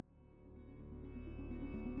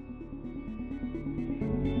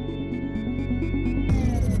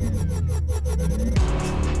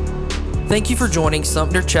Thank you for joining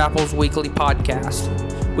Sumter Chapel's weekly podcast.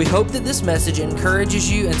 We hope that this message encourages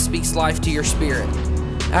you and speaks life to your spirit.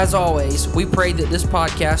 As always, we pray that this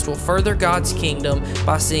podcast will further God's kingdom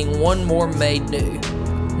by seeing one more made new.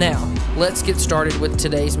 Now, let's get started with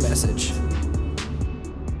today's message.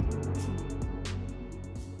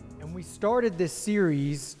 And we started this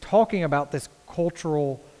series talking about this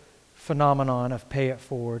cultural phenomenon of pay it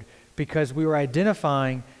forward because we were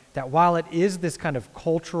identifying that while it is this kind of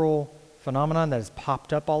cultural phenomenon that has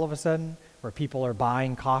popped up all of a sudden, where people are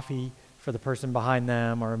buying coffee for the person behind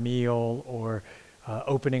them or a meal or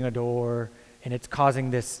opening a door, and it's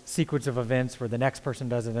causing this sequence of events where the next person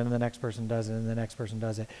does it and the next person does it and the next person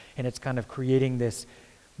does it, and it's kind of creating this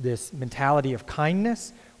mentality of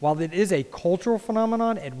kindness. While it is a cultural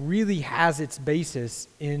phenomenon, it really has its basis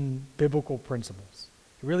in biblical principles.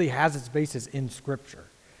 It really has its basis in Scripture.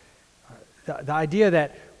 The idea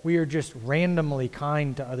that we are just randomly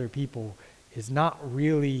kind to other people is not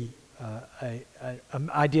really an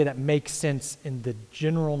idea that makes sense in the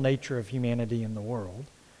general nature of humanity in the world.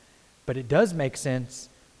 But it does make sense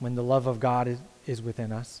when the love of God is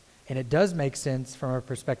within us. And it does make sense from a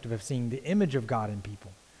perspective of seeing the image of God in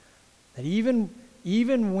people. That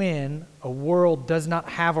even when a world does not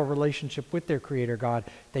have a relationship with their Creator God,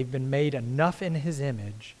 they've been made enough in His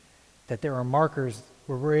image that there are markers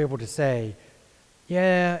where we're able to say,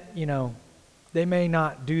 yeah, they may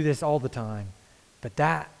not do this all the time, but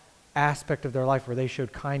that aspect of their life where they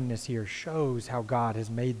showed kindness here shows how God has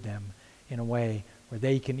made them in a way where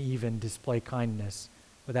they can even display kindness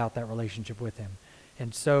without that relationship with Him.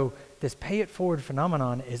 And so this pay it forward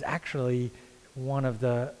phenomenon is actually one of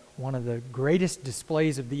the greatest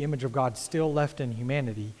displays of the image of God still left in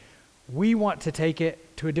humanity. We want to take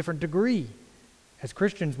it to a different degree. As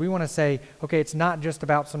Christians, we want to say, okay, it's not just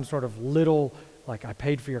about some sort of little, like I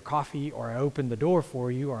paid for your coffee, or I opened the door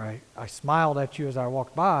for you, or I smiled at you as I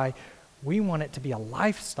walked by. We want it to be a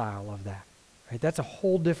lifestyle of that. Right? That's a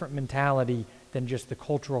whole different mentality than just the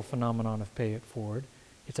cultural phenomenon of pay it forward.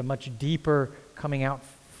 It's a much deeper coming out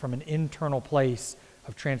from an internal place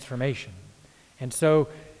of transformation. And so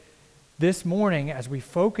this morning, as we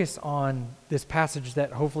focus on this passage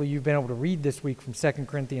that hopefully you've been able to read this week from 2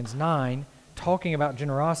 Corinthians 9, talking about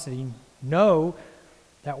generosity, know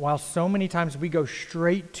that while so many times we go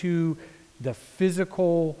straight to the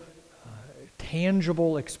physical,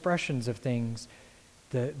 tangible expressions of things,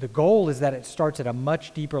 the goal is that it starts at a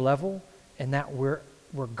much deeper level, and that we're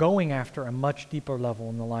going after a much deeper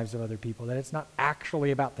level in the lives of other people. That it's not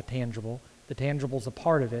actually about the tangible. The tangible's a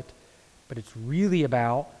part of it, but it's really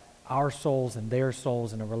about our souls and their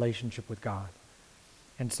souls in a relationship with God.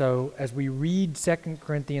 And so as we read 2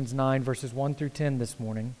 Corinthians 9, verses 1 through 10 this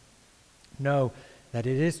morning, know that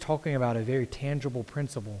it is talking about a very tangible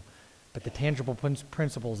principle, but the tangible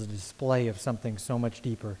principle is a display of something so much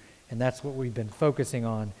deeper, and that's what we've been focusing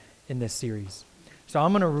on in this series. So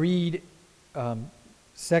I'm going to read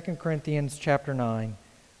 2 Corinthians chapter 9,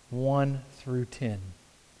 1 through 10.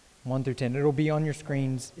 1 through 10. It'll be on your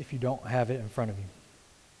screens if you don't have it in front of you.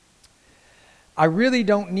 I really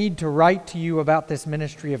don't need to write to you about this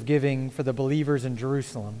ministry of giving for the believers in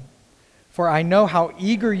Jerusalem, for I know how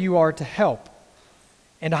eager you are to help.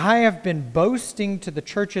 And I have been boasting to the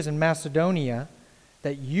churches in Macedonia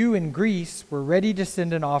that you in Greece were ready to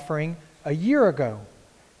send an offering a year ago.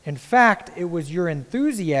 In fact, it was your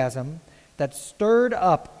enthusiasm that stirred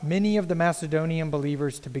up many of the Macedonian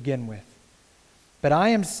believers to begin with. But I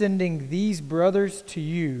am sending these brothers to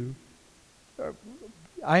you.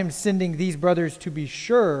 I am sending these brothers to be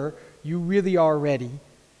sure you really are ready,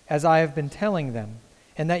 as I have been telling them,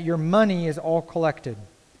 and that your money is all collected.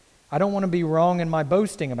 I don't want to be wrong in my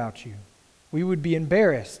boasting about you. We would be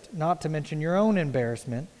embarrassed, not to mention your own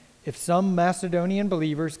embarrassment, if some Macedonian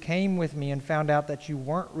believers came with me and found out that you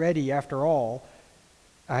weren't ready after all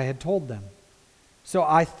I had told them. So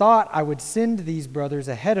I thought I would send these brothers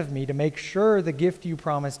ahead of me to make sure the gift you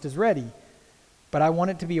promised is ready. But I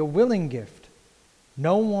want it to be a willing gift,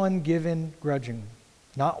 no one given grudgingly.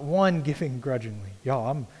 Not one giving grudgingly. Y'all,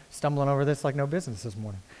 I'm stumbling over this like no business this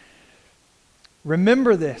morning.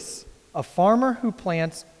 Remember this, a farmer who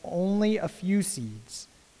plants only a few seeds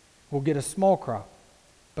will get a small crop,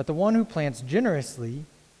 but the one who plants generously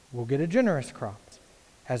will get a generous crop.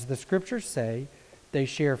 As the scriptures say, they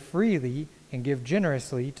share freely and give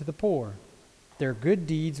generously to the poor. Their good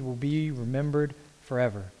deeds will be remembered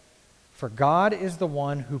forever. For God is the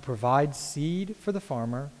one who provides seed for the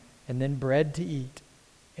farmer and then bread to eat.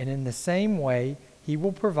 And in the same way, He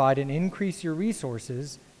will provide and increase your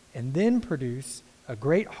resources and then produce a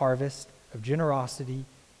great harvest of generosity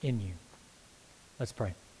in you. Let's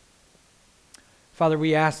pray. Father,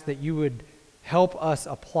 we ask that you would help us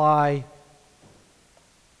apply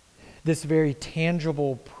this very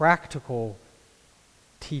tangible, practical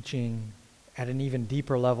teaching at an even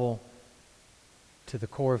deeper level to the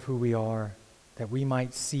core of who we are, that we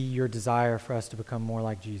might see your desire for us to become more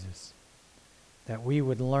like Jesus, that we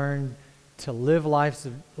would learn to live lives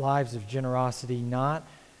of generosity, not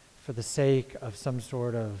for the sake of some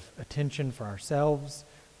sort of attention for ourselves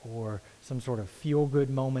or some sort of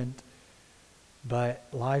feel-good moment, but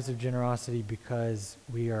lives of generosity because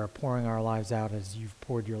we are pouring our lives out as you've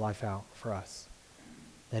poured your life out for us.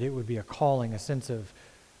 That it would be a calling, a sense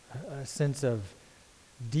of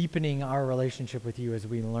deepening our relationship with you as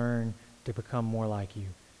we learn to become more like you,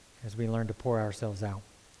 as we learn to pour ourselves out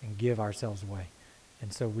and give ourselves away.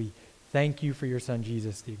 And so we thank you for your son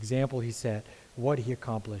Jesus, the example he set, what he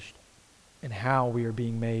accomplished, and how we are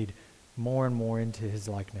being made more and more into his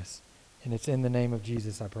likeness. And it's in the name of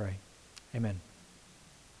Jesus I pray. Amen.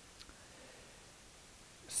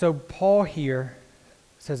 So Paul here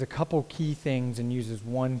says a couple key things and uses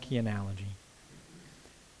one key analogy.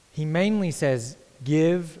 He mainly says,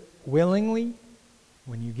 give willingly.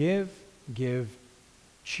 When you give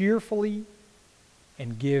cheerfully,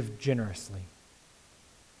 and give generously.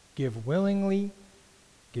 Give willingly,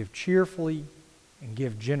 give cheerfully, and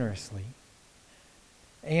give generously.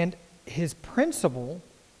 And his principle,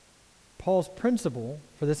 Paul's principle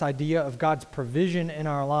for this idea of God's provision in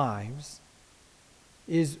our lives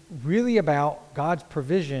is really about God's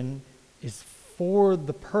provision is for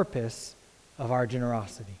the purpose of our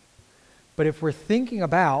generosity. But if we're thinking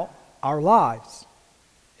about our lives,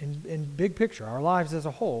 in big picture, our lives as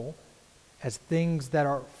a whole, as things that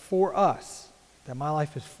are for us, that my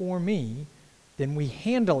life is for me, then we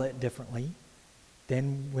handle it differently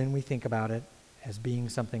than when we think about it as being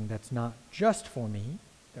something that's not just for me,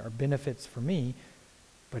 there are benefits for me,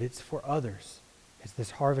 but it's for others. It's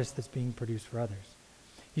this harvest that's being produced for others.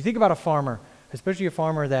 You think about a farmer, especially a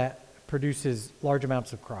farmer that produces large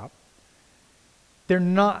amounts of crop.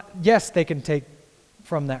 Yes, they can take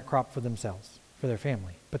from that crop for themselves, for their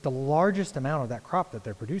family, but the largest amount of that crop that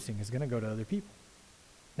they're producing is going to go to other people.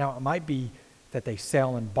 Now, it might be that they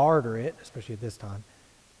sell and barter it, especially at this time,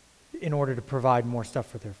 in order to provide more stuff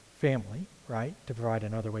for their family, right? To provide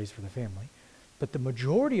in other ways for their family. But the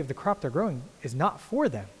majority of the crop they're growing is not for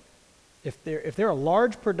them. If they're a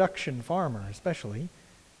large production farmer, especially,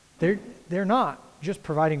 they're not just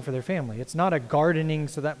providing for their family. It's not a gardening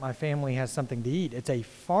so that my family has something to eat. It's a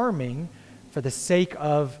farming for the sake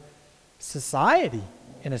of society,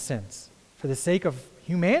 in a sense, for the sake of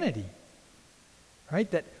humanity,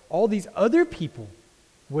 right? That all these other people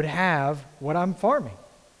would have what I'm farming,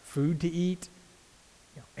 food to eat,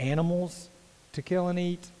 animals to kill and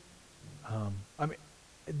eat.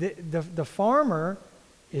 The farmer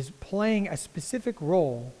is playing a specific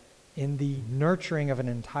role in the nurturing of an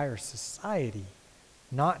entire society,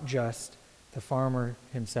 not just the farmer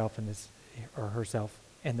himself and his or herself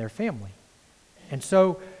and their family. And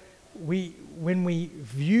so when we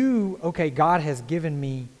view, okay, God has given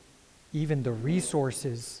me even the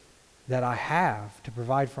resources that I have to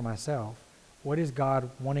provide for myself, what is God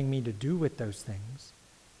wanting me to do with those things?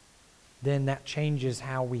 Then that changes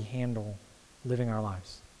how we handle living our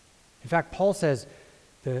lives. In fact, Paul says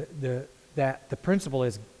that the principle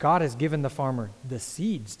is God has given the farmer the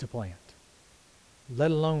seeds to plant,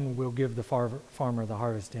 let alone will give the farmer the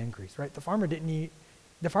harvest to increase, right? The farmer didn't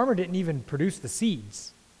even produce the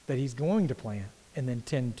seeds that he's going to plant and then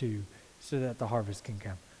tend to so that the harvest can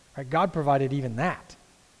come. Right? God provided even that.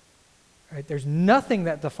 Right? There's nothing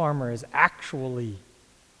that the farmer is actually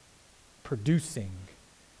producing.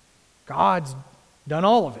 God's done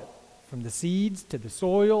all of it, from the seeds to the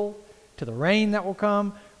soil to the rain that will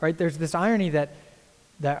come. Right? There's this irony that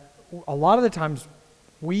a lot of the times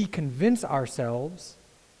we convince ourselves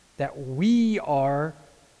that we are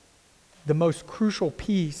the most crucial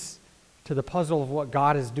piece to the puzzle of what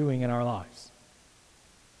God is doing in our lives.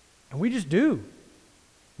 And we just do.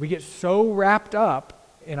 We get so wrapped up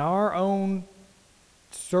in our own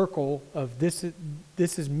circle of this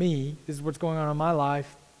is me, this is what's going on in my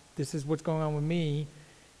life, this is what's going on with me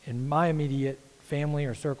in my immediate family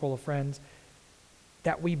or circle of friends,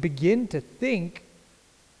 that we begin to think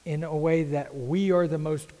in a way that we are the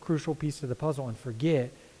most crucial piece of the puzzle and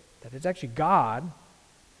forget that it's actually God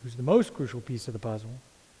who's the most crucial piece of the puzzle,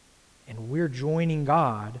 and we're joining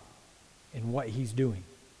God in what he's doing.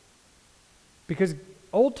 Because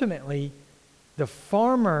ultimately, the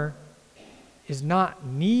farmer is not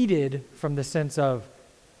needed from the sense of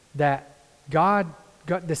that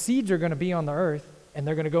the seeds are going to be on the earth, and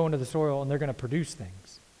they're going to go into the soil, and they're going to produce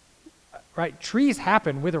things. Right? Trees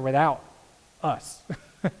happen with or without us,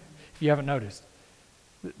 if you haven't noticed.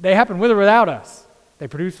 They happen with or without us. They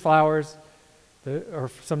produce flowers or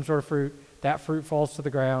some sort of fruit. That fruit falls to the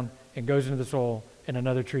ground and goes into the soil, and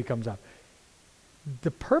another tree comes up.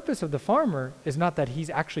 The purpose of the farmer is not that he's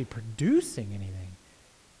actually producing anything.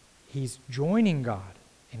 He's joining God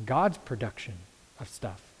in God's production of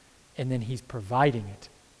stuff, and then he's providing it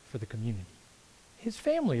for the community. His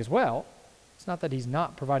family as well. It's not that he's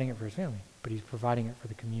not providing it for his family, but he's providing it for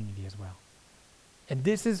the community as well. And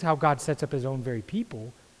this is how God sets up his own very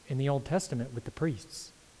people in the Old Testament with the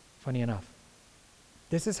priests, funny enough.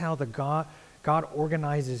 This is how God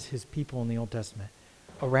organizes his people in the Old Testament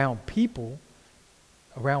around people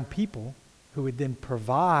who would then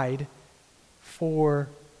provide for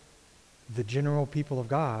the general people of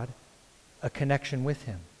God a connection with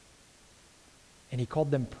him. And he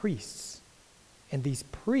called them priests. And these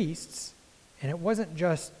priests, and it wasn't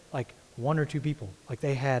just like one or two people, like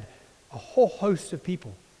they had a whole host of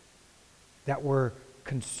people that were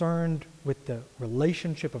concerned with the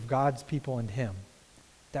relationship of God's people and him,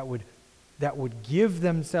 that would give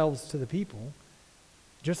themselves to the people,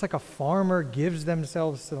 just like a farmer gives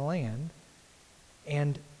themselves to the land,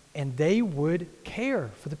 and they would care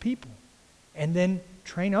for the people and then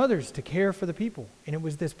train others to care for the people. And it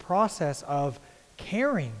was this process of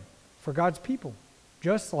caring for God's people,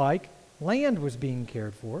 just like land was being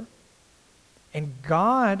cared for. And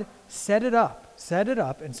God set it up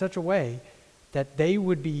in such a way that they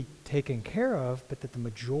would be taken care of, but that the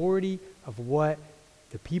majority of what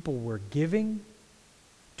the people were giving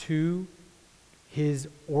to his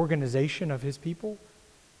organization of his people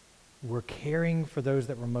were caring for those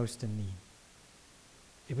that were most in need.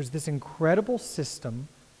 It was this incredible system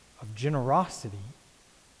of generosity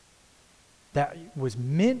that was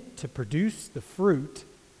meant to produce the fruit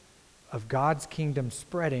of God's kingdom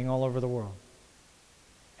spreading all over the world.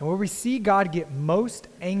 And where we see God get most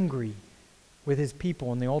angry with his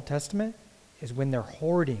people in the Old Testament is when they're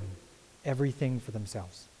hoarding everything for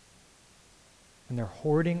themselves. When they're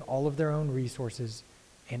hoarding all of their own resources,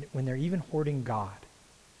 and when they're even hoarding God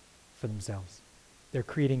for themselves. They're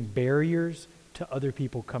creating barriers to other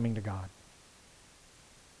people coming to God,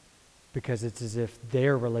 because it's as if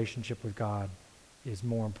their relationship with God is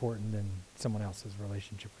more important than someone else's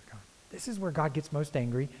relationship with God. This is where God gets most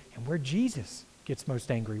angry, and where Jesus gets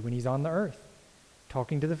most angry when he's on the earth,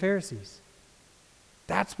 talking to the Pharisees.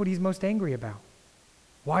 That's what he's most angry about.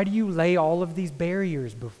 Why do you lay all of these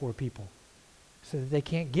barriers before people so that they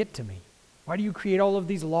can't get to me? Why do you create all of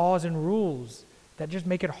these laws and rules that just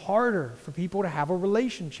make it harder for people to have a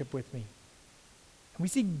relationship with me? And we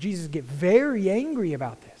see Jesus get very angry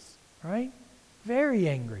about this, right? Very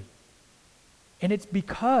angry. And it's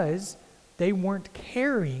because they weren't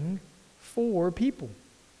caring for people.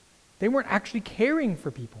 They weren't actually caring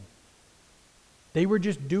for people. They were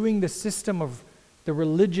just doing the system of the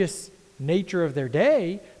religious nature of their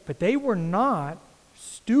day, but they were not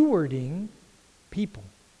stewarding people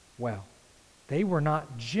well. They were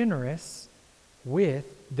not generous with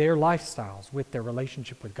their lifestyles, with their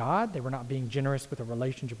relationship with God. They were not being generous with a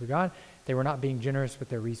relationship with God. They were not being generous with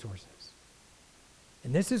their resources.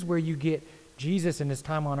 And this is where you get Jesus in his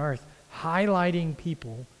time on earth highlighting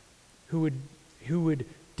people who would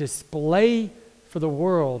display for the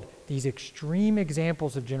world these extreme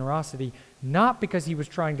examples of generosity, not because he was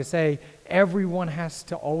trying to say everyone has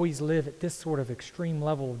to always live at this sort of extreme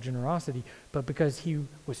level of generosity, but because he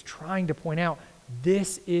was trying to point out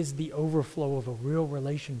this is the overflow of a real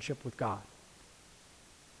relationship with God.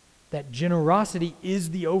 That generosity is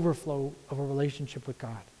the overflow of a relationship with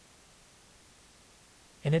God.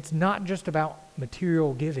 And it's not just about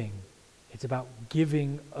material giving. It's about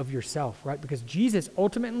giving of yourself, right? Because Jesus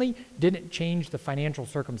ultimately didn't change the financial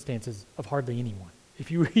circumstances of hardly anyone.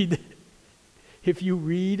 If you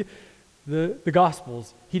read the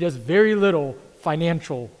Gospels, he does very little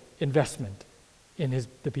financial investment in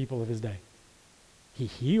the people of his day. He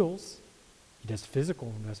heals. He does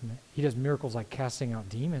physical investment. He does miracles like casting out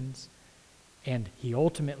demons. And he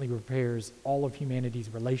ultimately repairs all of humanity's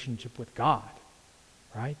relationship with God,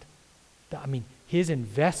 right? I mean, his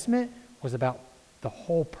investment was about the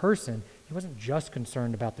whole person. He wasn't just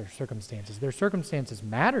concerned about their circumstances. Their circumstances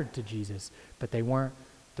mattered to Jesus, but they weren't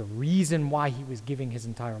the reason why he was giving his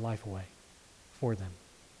entire life away for them.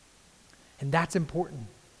 And that's important,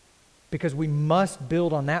 because we must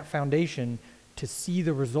build on that foundation to see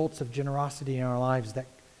the results of generosity in our lives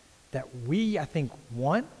that we, I think,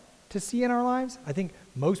 want to see in our lives. I think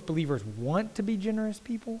most believers want to be generous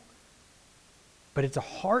people. But it's a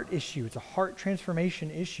heart issue. It's a heart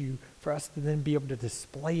transformation issue for us to then be able to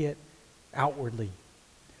display it outwardly.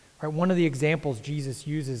 Right? One of the examples Jesus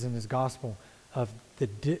uses in his gospel of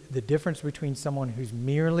the difference between someone who's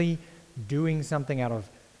merely doing something out of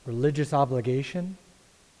religious obligation,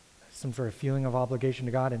 some sort of feeling of obligation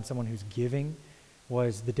to God, and someone who's giving,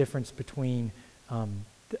 was the difference between,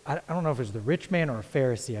 I don't know if it was the rich man or a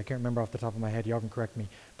Pharisee. I can't remember off the top of my head. Y'all can correct me.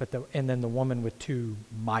 And then the woman with 2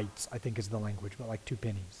 mites, I think is the language, but like 2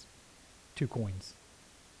 pennies, 2 coins.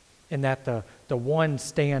 And that the one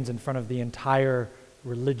stands in front of the entire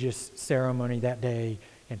religious ceremony that day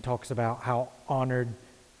and talks about how honored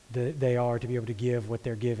they are to be able to give what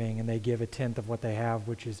they're giving, and they give 1/10 of what they have,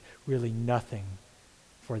 which is really nothing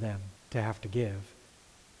for them to have to give.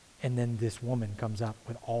 And then this woman comes up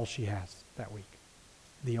with all she has that week,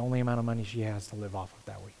 the only amount of money she has to live off of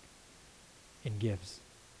that week, and gives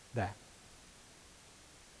that.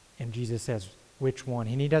 And Jesus says, which one?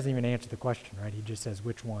 And he doesn't even answer the question, right? He just says,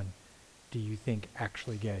 which one do you think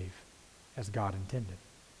actually gave as God intended?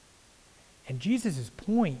 And Jesus'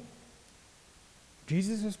 point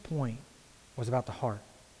was about the heart.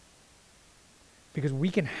 Because we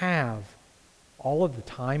can have all of the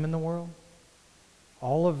time in the world,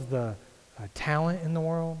 all of the talent in the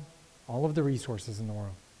world, all of the resources in the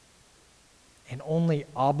world, and only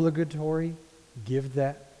obligatory give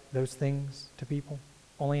those things to people,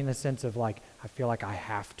 only in the sense of like, I feel like I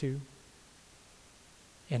have to,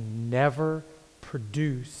 and never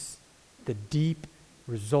produce the deep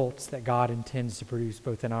results that God intends to produce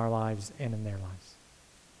both in our lives and in their lives.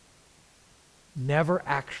 Never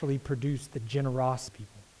actually produce the generosity of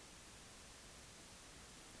people.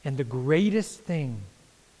 And the greatest thing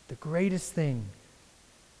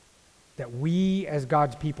that we as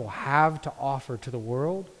God's people have to offer to the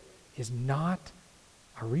world is not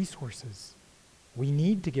our resources. We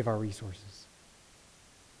need to give our resources.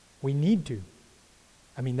 We need to.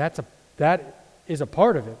 I mean, that is a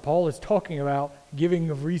part of it. Paul is talking about giving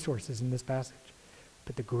of resources in this passage.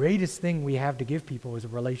 But the greatest thing we have to give people is a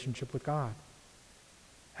relationship with God.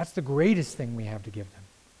 That's the greatest thing we have to give them.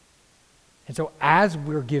 And so as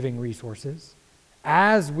we're giving resources,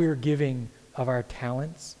 as we're giving of our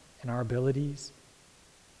talents and our abilities,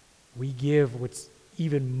 we give what's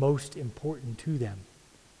even most important to them.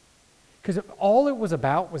 Because if all it was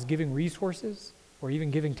about was giving resources or even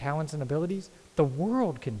giving talents and abilities, the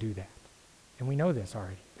world can do that. And we know this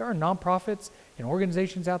already. There are nonprofits and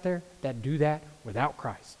organizations out there that do that without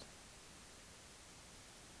Christ.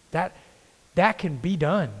 That can be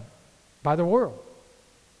done by the world.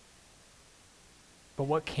 But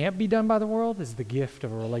what can't be done by the world is the gift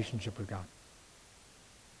of a relationship with God.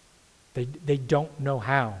 They don't know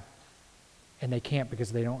how, and they can't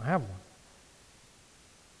because they don't have one.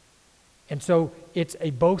 And so it's a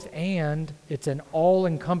both and, it's an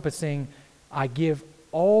all-encompassing, I give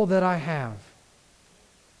all that I have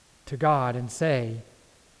to God and say,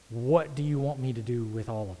 what do you want me to do with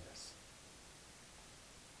all of this?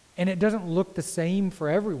 And it doesn't look the same for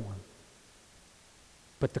everyone,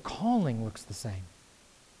 but the calling looks the same.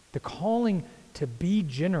 The calling to be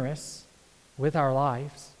generous with our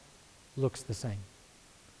lives looks the same.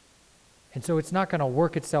 And so it's not going to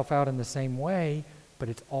work itself out in the same way, but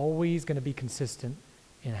it's always going to be consistent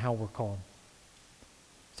in how we're called.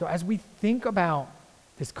 So as we think about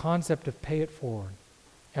this concept of pay it forward,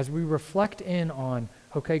 as we reflect in on,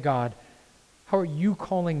 okay, God, how are you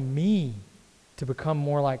calling me to become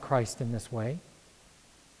more like Christ in this way?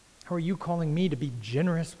 How are you calling me to be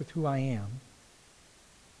generous with who I am?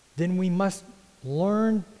 Then we must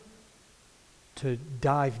learn to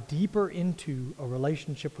dive deeper into a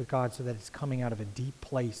relationship with God so that it's coming out of a deep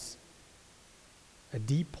place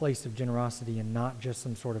of generosity and not just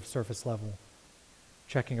some sort of surface level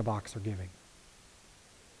checking a box or giving.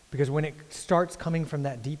 Because when it starts coming from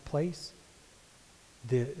that deep place,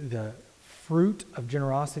 the fruit of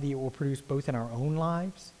generosity it will produce both in our own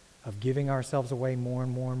lives, of giving ourselves away more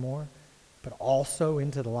and more and more, but also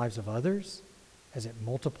into the lives of others as it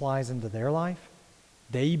multiplies into their life.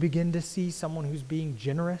 They begin to see someone who's being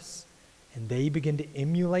generous, and they begin to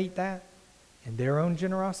emulate that in their own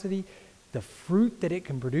generosity. The fruit that it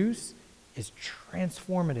can produce is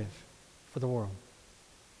transformative for the world.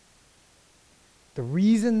 The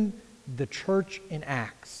reason the church in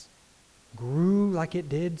Acts grew like it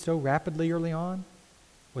did so rapidly early on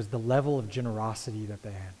was the level of generosity that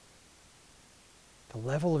they had. The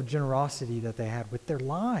level of generosity that they had with their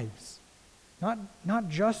lives. Not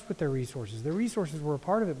just with their resources. Their resources were a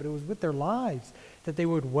part of it, but it was with their lives, that they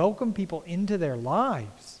would welcome people into their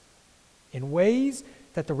lives in ways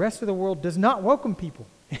that the rest of the world does not welcome people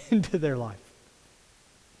into their life.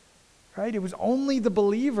 Right? It was only the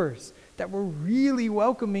believers that were really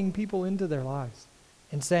welcoming people into their lives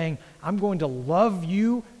and saying, I'm going to love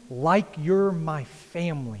you like you're my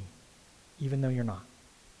family, even though you're not.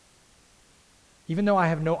 Even though I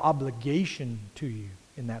have no obligation to you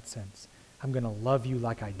in that sense, I'm going to love you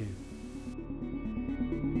like I do.